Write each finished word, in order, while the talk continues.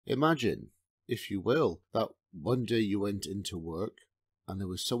Imagine, if you will, that one day you went into work and there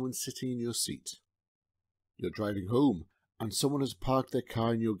was someone sitting in your seat. You're driving home and someone has parked their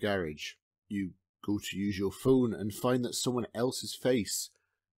car in your garage. You go to use your phone and find that someone else's face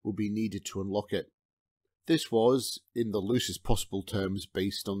will be needed to unlock it. This was, in the loosest possible terms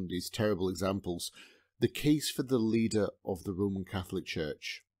based on these terrible examples, the case for the leader of the Roman Catholic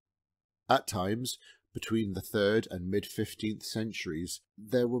Church. At times, between the 3rd and mid-15th centuries,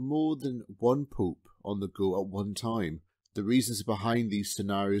 there were more than one pope on the go at one time. The reasons behind these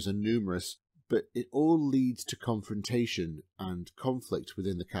scenarios are numerous, but it all leads to confrontation and conflict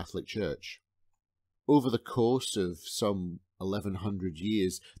within the Catholic Church. Over the course of some 1100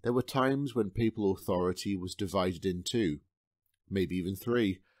 years, there were times when papal authority was divided in two, maybe even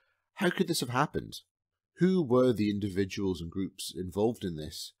three. How could this have happened? Who were the individuals and groups involved in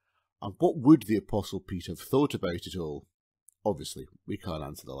this? And what would the Apostle Peter have thought about it all? Obviously, we can't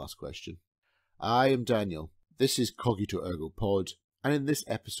answer the last question. I am Daniel. This is Cogito Ergo Pod, and in this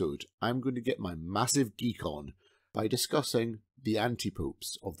episode, I'm going to get my massive geek on by discussing the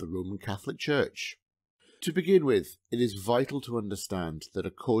Antipopes of the Roman Catholic Church. To begin with, it is vital to understand that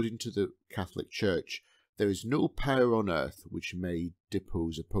according to the Catholic Church, there is no power on earth which may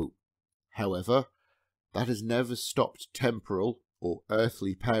depose a pope. However, that has never stopped temporal or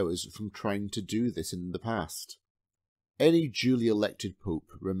earthly powers from trying to do this in the past. Any duly elected pope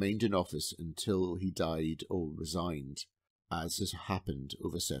remained in office until he died or resigned, as has happened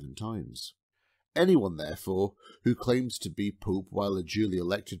over 7 times. Anyone, therefore, who claims to be pope while a duly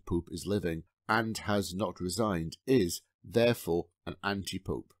elected pope is living and has not resigned is, therefore, an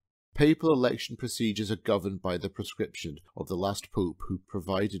anti-pope. Papal election procedures are governed by the prescription of the last pope who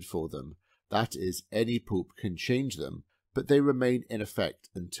provided for them. That is, any pope can change them, but they remain in effect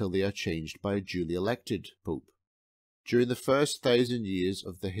until they are changed by a duly elected pope. During the first 1,000 years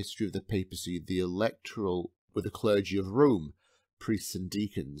of the history of the papacy, the electoral were the clergy of Rome, priests and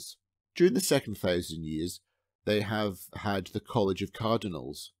deacons. During the second 1,000 years, they have had the College of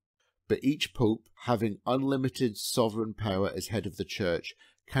Cardinals. But each pope, having unlimited sovereign power as head of the church,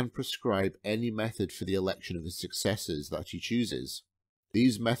 can prescribe any method for the election of his successors that he chooses.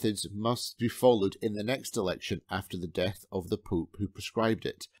 These methods must be followed in the next election after the death of the pope who prescribed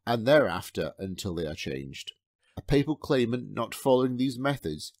it, and thereafter until they are changed. A papal claimant not following these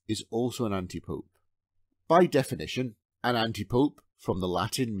methods is also an antipope. By definition, an antipope, from the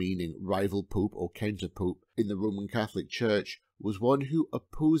Latin meaning rival pope or counterpope in the Roman Catholic Church, was one who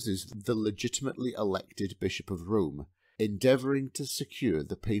opposes the legitimately elected Bishop of Rome, endeavouring to secure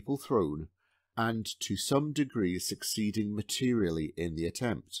the papal throne and to some degree succeeding materially in the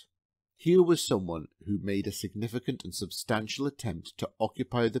attempt. Here was someone who made a significant and substantial attempt to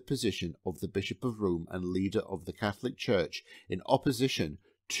occupy the position of the Bishop of Rome and leader of the Catholic Church in opposition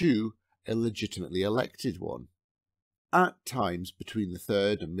to a legitimately elected one. At times between the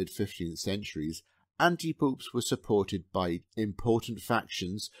 3rd and mid-15th centuries, anti-popes were supported by important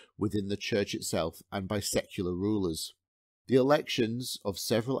factions within the church itself and by secular rulers. The elections of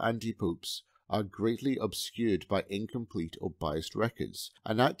several anti-popes are greatly obscured by incomplete or biased records,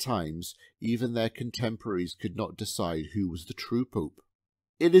 and at times even their contemporaries could not decide who was the true pope.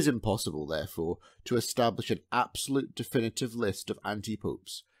 It is impossible, therefore, to establish an absolute definitive list of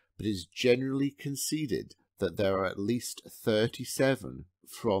anti-popes, but it is generally conceded that there are at least 37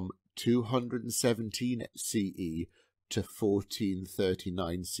 from 217 CE to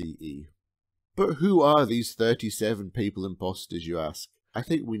 1439 CE. But who are these 37 papal impostors, you ask? I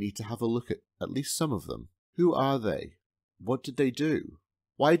think we need to have a look at least some of them. Who are they? What did they do?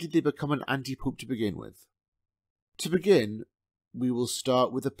 Why did they become an anti-pope to begin with? To begin, we will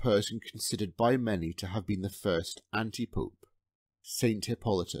start with a person considered by many to have been the first anti-pope, Saint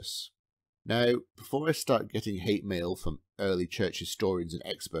Hippolytus. Now, before I start getting hate mail from early church historians and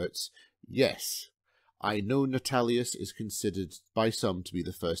experts, yes, I know Natalius is considered by some to be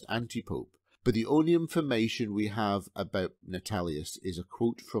the first anti-pope, but the only information we have about Natalius is a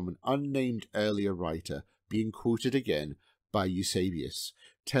quote from an unnamed earlier writer being quoted again by Eusebius,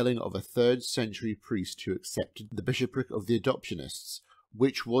 telling of a 3rd century priest who accepted the bishopric of the Adoptionists,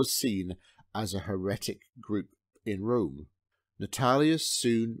 which was seen as a heretic group in Rome. Natalius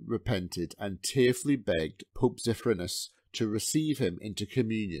soon repented and tearfully begged Pope Zephyrinus to receive him into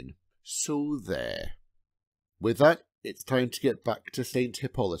communion. So there. With that, it's time to get back to Saint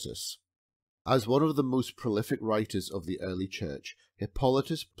Hippolytus. As one of the most prolific writers of the early church,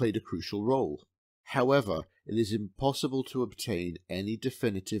 Hippolytus played a crucial role. However, it is impossible to obtain any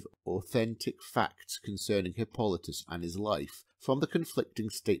definitive, authentic facts concerning Hippolytus and his life from the conflicting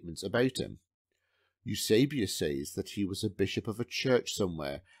statements about him. Eusebius says that he was a bishop of a church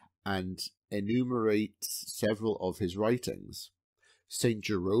somewhere and enumerates several of his writings. St.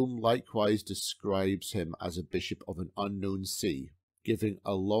 Jerome likewise describes him as a bishop of an unknown see, giving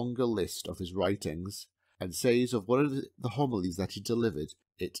a longer list of his writings, and says of one of the homilies that he delivered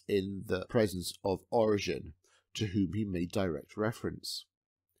it in the presence of Origen, to whom he made direct reference.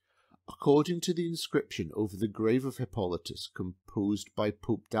 According to the inscription over the grave of Hippolytus composed by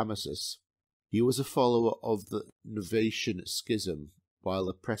Pope Damasus, he was a follower of the Novatian schism while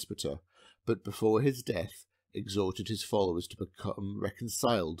a presbyter, but before his death exhorted his followers to become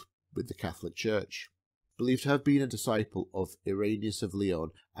reconciled with the Catholic Church. Believed to have been a disciple of Irenaeus of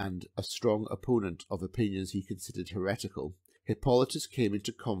Lyon and a strong opponent of opinions he considered heretical, Hippolytus came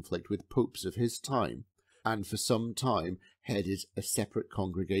into conflict with popes of his time, and for some time headed a separate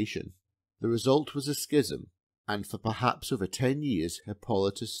congregation. The result was a schism, and for perhaps over 10 years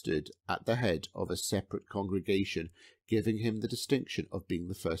Hippolytus stood at the head of a separate congregation, giving him the distinction of being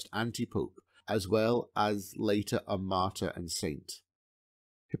the first antipope, as well as later a martyr and saint.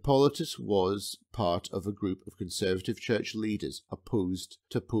 Hippolytus was part of a group of conservative church leaders opposed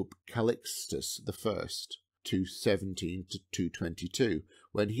to Pope Calixtus I, 217 to 222,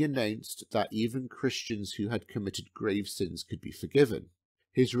 when he announced that even Christians who had committed grave sins could be forgiven.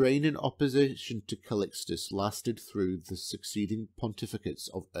 His reign in opposition to Calixtus lasted through the succeeding pontificates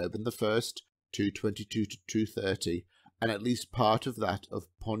of Urban I, 222 to 230, and at least part of that of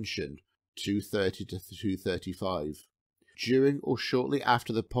Pontian, 230 to 235. During or shortly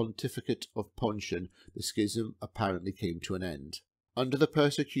after the pontificate of Pontian, the schism apparently came to an end. Under the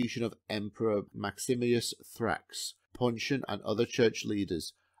persecution of Emperor Maximius Thrax, Pontian and other church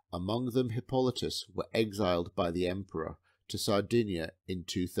leaders, among them Hippolytus, were exiled by the emperor to Sardinia in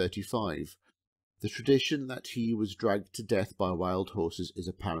 235. The tradition that he was dragged to death by wild horses is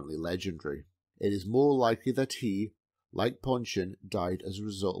apparently legendary. It is more likely that he, like Pontian, died as a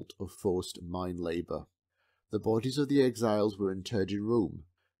result of forced mine labour. The bodies of the exiles were interred in Rome,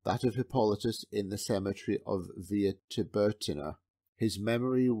 that of Hippolytus in the cemetery of Via Tiburtina. His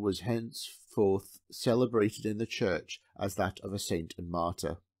memory was henceforth celebrated in the church as that of a saint and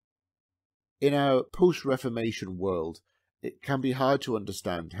martyr. In our post-Reformation world, it can be hard to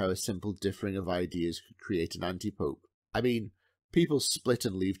understand how a simple differing of ideas could create an anti-pope. I mean, people split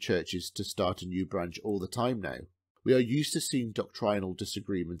and leave churches to start a new branch all the time now. We are used to seeing doctrinal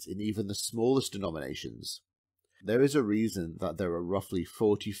disagreements in even the smallest denominations. There is a reason that there are roughly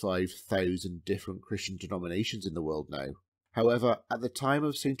 45,000 different Christian denominations in the world now. However, at the time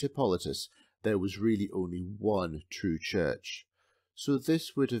of St. Hippolytus, there was really only one true church, so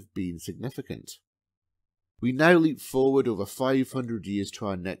this would have been significant. We now leap forward over 500 years to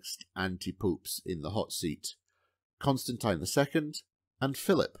our next anti-popes in the hot seat, Constantine II and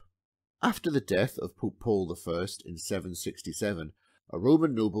Philip. After the death of Pope Paul I in 767, a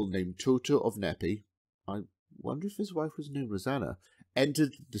Roman noble named Toto of Nepi, I wonder if his wife was named Rosanna,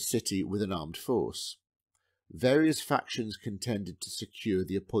 entered the city with an armed force. Various factions contended to secure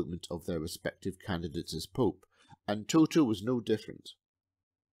the appointment of their respective candidates as pope, and Toto was no different.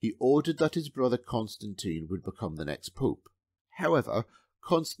 He ordered that his brother Constantine would become the next pope. However,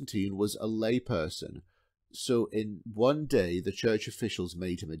 Constantine was a layperson, so in one day the church officials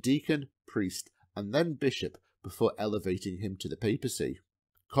made him a deacon, priest, and then bishop before elevating him to the papacy.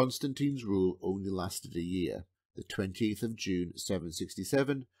 Constantine's rule only lasted a year, the 28th of June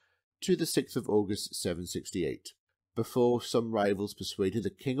 767 to the 6th of August 768, before some rivals persuaded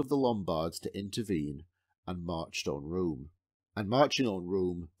the king of the Lombards to intervene and marched on Rome. And marching on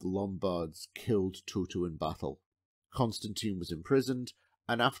Rome, the Lombards killed Toto in battle. Constantine was imprisoned,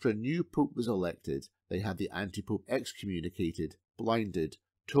 and after a new pope was elected, they had the antipope excommunicated, blinded,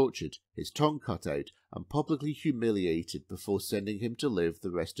 tortured, his tongue cut out, and publicly humiliated before sending him to live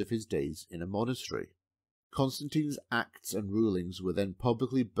the rest of his days in a monastery. Constantine's acts and rulings were then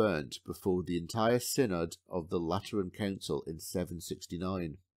publicly burnt before the entire synod of the Lateran Council in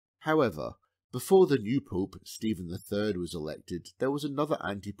 769. However, before the new pope, Stephen III, was elected, there was another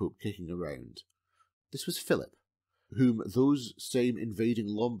anti-pope kicking around. This was Philip, whom those same invading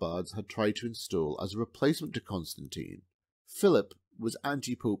Lombards had tried to install as a replacement to Constantine. Philip was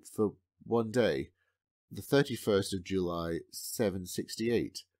anti-pope for one day, the 31st of July,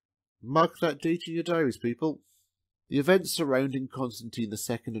 768. Mark that date in your diaries, people. The events surrounding Constantine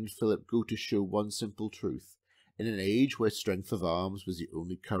II and Philip go to show one simple truth. In an age where strength of arms was the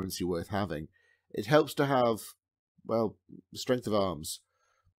only currency worth having, it helps to have, well, strength of arms.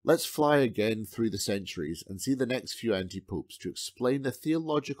 Let's fly again through the centuries and see the next few anti-popes to explain the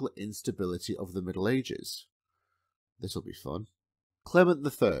theological instability of the Middle Ages. This'll be fun. Clement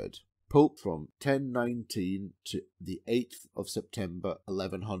III, Pope from 1019 to the 8th of September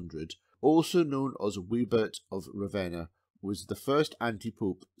 1100, also known as Wibert of Ravenna, was the first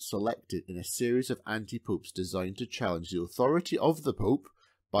antipope selected in a series of antipopes designed to challenge the authority of the Pope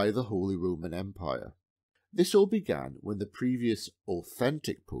by the Holy Roman Empire. This all began when the previous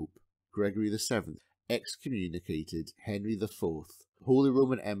authentic Pope, Gregory VII, excommunicated Henry IV, Holy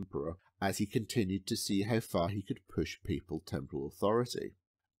Roman Emperor, as he continued to see how far he could push papal temporal authority.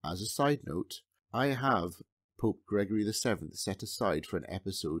 As a side note, I have Pope Gregory VII set aside for an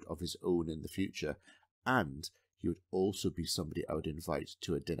episode of his own in the future, and he would also be somebody I would invite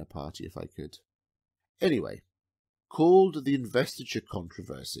to a dinner party if I could. Anyway, called the Investiture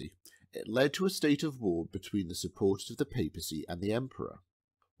Controversy, it led to a state of war between the supporters of the papacy and the emperor.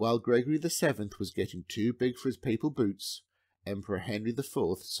 While Gregory VII was getting too big for his papal boots, Emperor Henry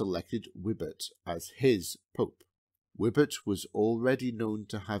IV selected Wibert as his pope. Wibert was already known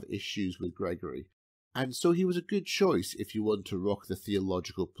to have issues with Gregory, and so he was a good choice if you want to rock the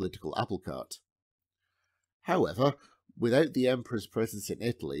theological political apple cart. However, without the emperor's presence in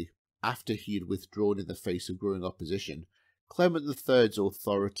Italy, after he had withdrawn in the face of growing opposition, Clement III's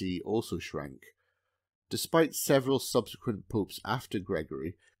authority also shrank. Despite several subsequent popes after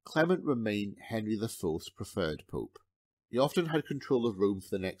Gregory, Clement remained Henry IV's preferred pope. He often had control of Rome for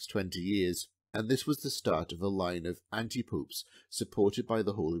the next 20 years, and this was the start of a line of antipopes supported by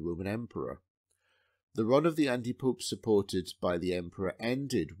the Holy Roman Emperor. The run of the antipopes supported by the emperor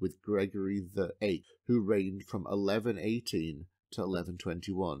ended with Gregory VIII, who reigned from 1118 to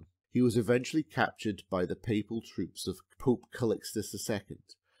 1121. He was eventually captured by the papal troops of Pope Calixtus II,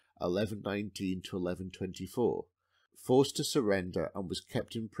 1119 to 1124, forced to surrender, and was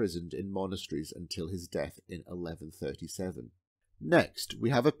kept imprisoned in monasteries until his death in 1137. Next,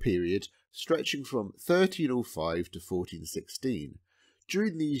 we have a period stretching from 1305 to 1416.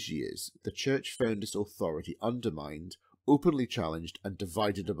 During these years, the Church found its authority undermined, openly challenged, and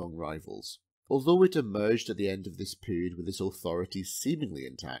divided among rivals. Although it emerged at the end of this period with its authority seemingly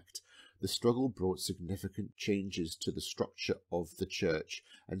intact, the struggle brought significant changes to the structure of the Church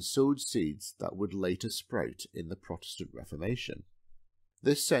and sowed seeds that would later sprout in the Protestant Reformation.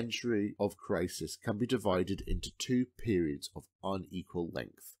 This century of crisis can be divided into two periods of unequal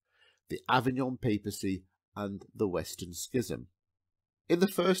length: the Avignon Papacy and the Western Schism. In the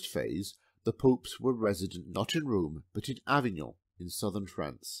first phase, the popes were resident not in Rome but in Avignon in southern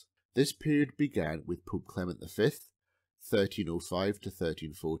France. This period began with Pope Clement V, 1305 to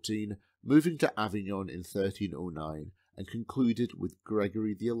 1314, moving to Avignon in 1309, and concluded with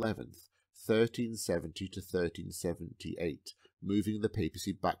Gregory XI, 1370 to 1378, moving the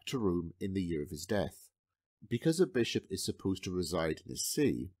papacy back to Rome in the year of his death. Because a bishop is supposed to reside in his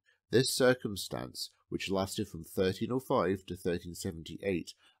see, this circumstance, which lasted from 1305 to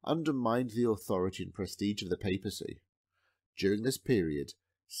 1378, undermined the authority and prestige of the papacy. During this period,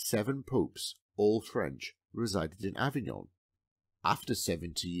 7 popes, all French, resided in Avignon. After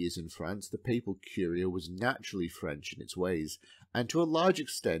 70 years in France, the papal curia was naturally French in its ways, and to a large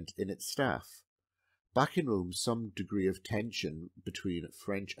extent in its staff. Back in Rome, some degree of tension between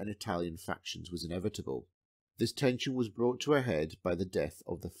French and Italian factions was inevitable. This tension was brought to a head by the death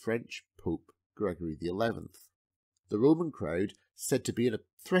of the French Pope Gregory XI. The Roman crowd, said to be in a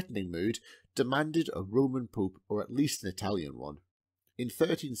threatening mood, demanded a Roman pope or at least an Italian one. In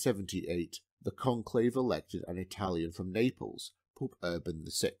 1378, the conclave elected an Italian from Naples, Pope Urban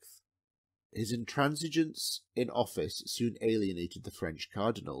VI. His intransigence in office soon alienated the French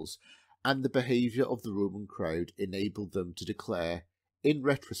cardinals, and the behaviour of the Roman crowd enabled them to declare, in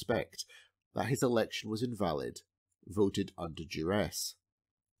retrospect, that his election was invalid, voted under duress.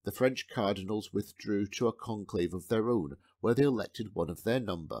 The French cardinals withdrew to a conclave of their own, where they elected one of their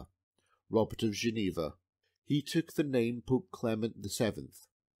number, Robert of Geneva. He took the name Pope Clement VII.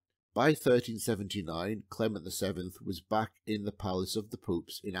 By 1379, Clement VII was back in the palace of the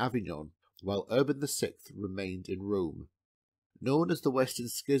popes in Avignon, while Urban VI remained in Rome. Known as the Western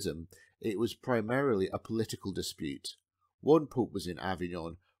Schism, it was primarily a political dispute. One pope was in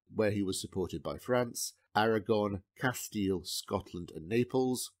Avignon, where he was supported by France, Aragon, Castile, Scotland and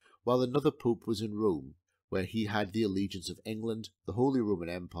Naples, while another pope was in Rome, where he had the allegiance of England, the Holy Roman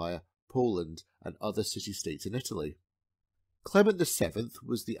Empire, Poland and other city-states in Italy. Clement VII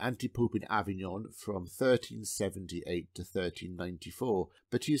was the antipope in Avignon from 1378 to 1394,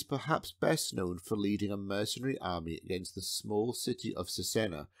 but he is perhaps best known for leading a mercenary army against the small city of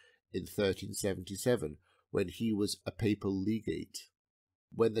Cesena in 1377, when he was a papal legate.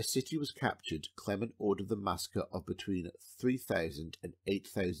 When the city was captured, Clement ordered the massacre of between 3,000 and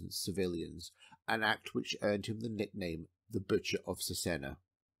 8,000 civilians, an act which earned him the nickname the Butcher of Cesena.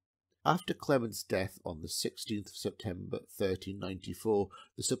 After Clement's death on the 16th of September 1394,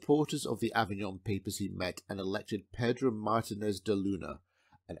 the supporters of the Avignon papacy met and elected Pedro Martinez de Luna,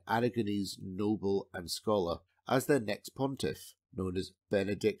 an Aragonese noble and scholar, as their next pontiff, known as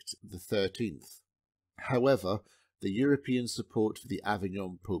Benedict XIII. However, the European support for the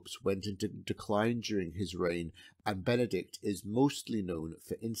Avignon popes went into decline during his reign, and Benedict is mostly known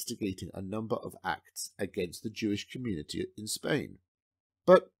for instigating a number of acts against the Jewish community in Spain.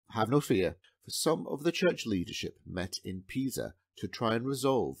 But have no fear, for some of the church leadership met in Pisa to try and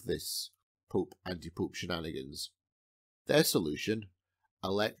resolve this Pope-anti-Pope shenanigans. Their solution?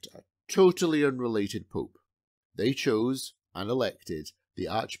 Elect a totally unrelated Pope. They chose and elected the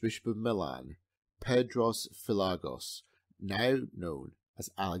Archbishop of Milan, Pedros Philagos, now known as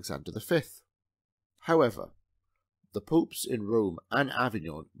Alexander V. However, the popes in Rome and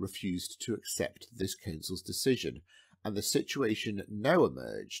Avignon refused to accept this council's decision, and the situation now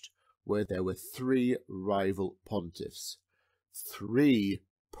emerged where there were three rival pontiffs. Three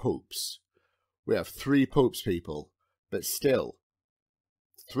popes. We have three popes, people, but still,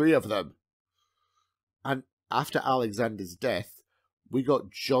 three of them. And after Alexander's death, we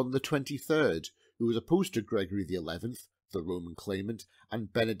got John the 23rd, who was opposed to Gregory XI, the Roman claimant,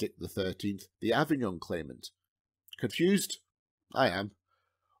 and Benedict XIII, the Avignon claimant. Confused? I am.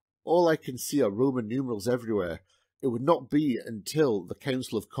 All I can see are Roman numerals everywhere. It would not be until the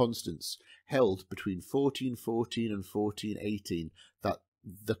Council of Constance, held between 1414 and 1418, that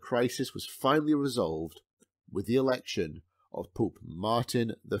the crisis was finally resolved with the election of Pope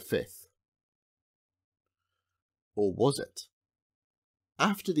Martin V. Or was it?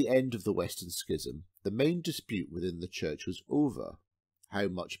 After the end of the Western Schism, the main dispute within the Church was over how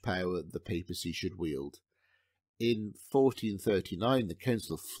much power the papacy should wield. In 1439, the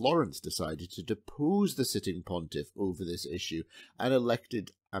Council of Florence decided to depose the sitting pontiff over this issue and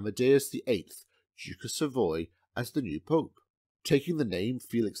elected Amadeus VIII, Duke of Savoy, as the new pope. Taking the name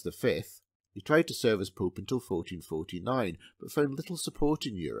Felix V, he tried to serve as pope until 1449, but found little support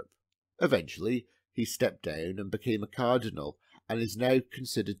in Europe. Eventually, he stepped down and became a cardinal, and is now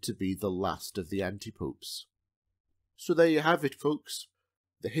considered to be the last of the Antipopes. So there you have it, folks.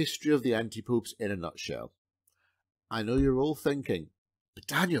 The history of the Antipopes in a nutshell. I know you're all thinking, but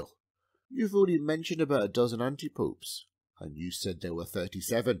Daniel, you've already mentioned about a dozen Antipopes, and you said there were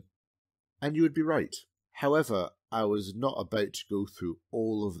 37. And you would be right. However, I was not about to go through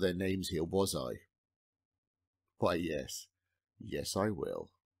all of their names here, was I? Why, yes. Yes, I will.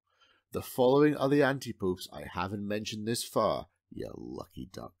 The following are the Antipopes I haven't mentioned this far, you lucky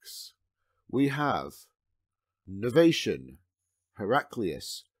ducks. We have Novatian,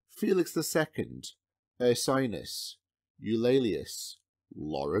 Heraclius, Felix II, Ursinus, Eulalius,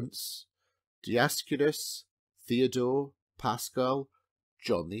 Lawrence, Dioscorus, Theodore, Pascal,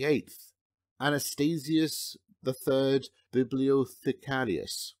 John VIII, Anastasius III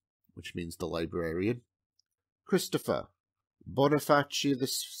Bibliothecarius, which means the librarian, Christopher, Boniface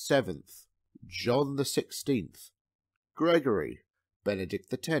VII, John XVI, Gregory,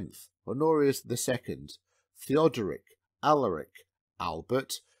 Benedict X, Honorius II, Theodoric, Alaric,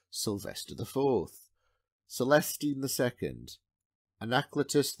 Albert, Sylvester IV, Celestine II,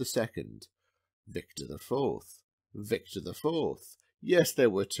 Anacletus II, Victor IV, Victor IV, yes there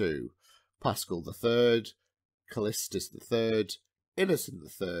were two, Paschal III, Callistus III, Innocent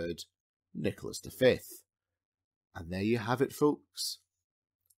III, Nicholas V. And there you have it, folks.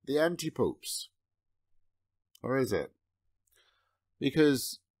 The Antipopes. Or is it?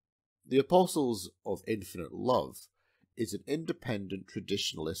 Because the Apostles of Infinite Love is an independent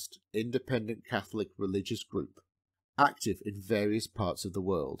traditionalist, independent Catholic religious group, active in various parts of the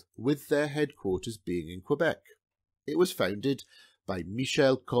world, with their headquarters being in Quebec. It was founded by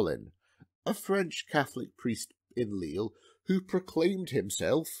Michel Collin, a French Catholic priest in Lille who proclaimed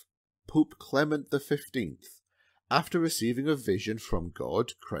himself Pope Clement XV, after receiving a vision from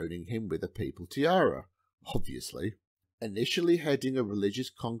God crowning him with a papal tiara, obviously. Initially heading a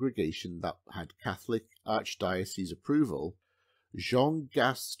religious congregation that had Catholic archdiocese approval,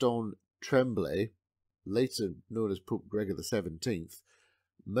 Jean-Gaston Tremblay, later known as Pope Gregor XVII,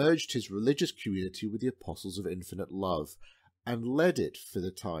 merged his religious community with the Apostles of Infinite Love, and led it for the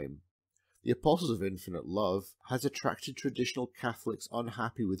time. The Apostles of Infinite Love has attracted traditional Catholics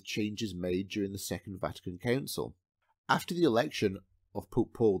unhappy with changes made during the Second Vatican Council. After the election of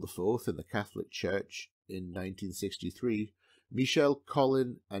Pope Paul IV in the Catholic Church in 1963, Michel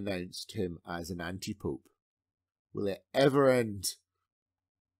Collin announced him as an anti-pope. Will it ever end?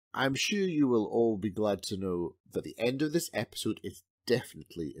 I'm sure you will all be glad to know that the end of this episode is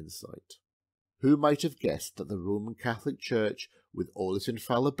definitely in sight. Who might have guessed that the Roman Catholic Church, with all its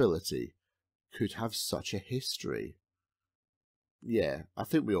infallibility, could have such a history? Yeah, I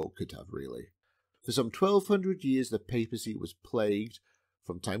think we all could have, really. For some 1200 years the papacy was plagued,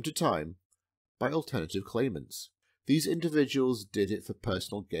 from time to time, by alternative claimants. These individuals did it for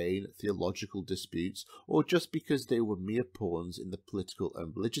personal gain, theological disputes, or just because they were mere pawns in the political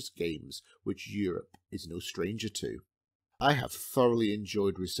and religious games which Europe is no stranger to. I have thoroughly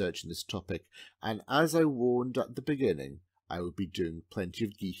enjoyed researching this topic, and as I warned at the beginning, I would be doing plenty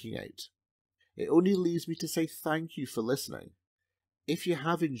of geeking out. It only leaves me to say thank you for listening. If you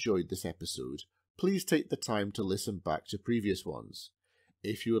have enjoyed this episode, please take the time to listen back to previous ones.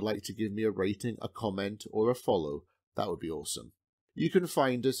 If you would like to give me a rating, a comment, or a follow, that would be awesome. You can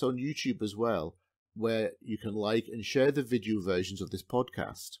find us on YouTube as well, where you can like and share the video versions of this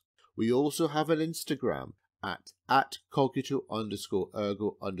podcast. We also have an Instagram at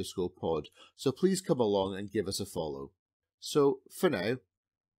Cogito_Ergo_Pod, so please come along and give us a follow. So, for now,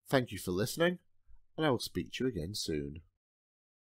 thank you for listening, and I will speak to you again soon.